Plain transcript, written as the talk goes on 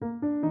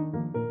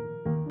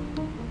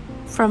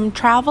From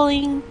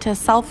traveling to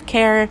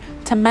self-care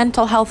to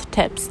mental health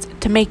tips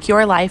to make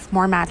your life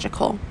more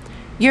magical,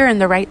 you're in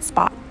the right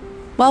spot.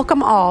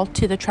 Welcome all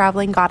to the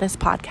Traveling Goddess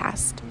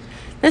podcast.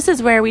 This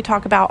is where we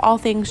talk about all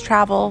things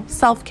travel,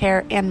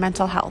 self-care, and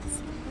mental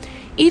health.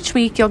 Each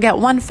week, you'll get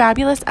one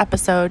fabulous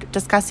episode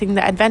discussing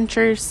the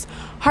adventures,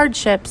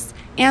 hardships,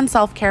 and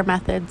self-care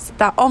methods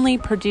that only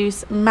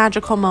produce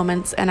magical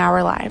moments in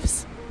our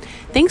lives.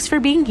 Thanks for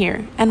being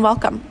here and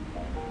welcome.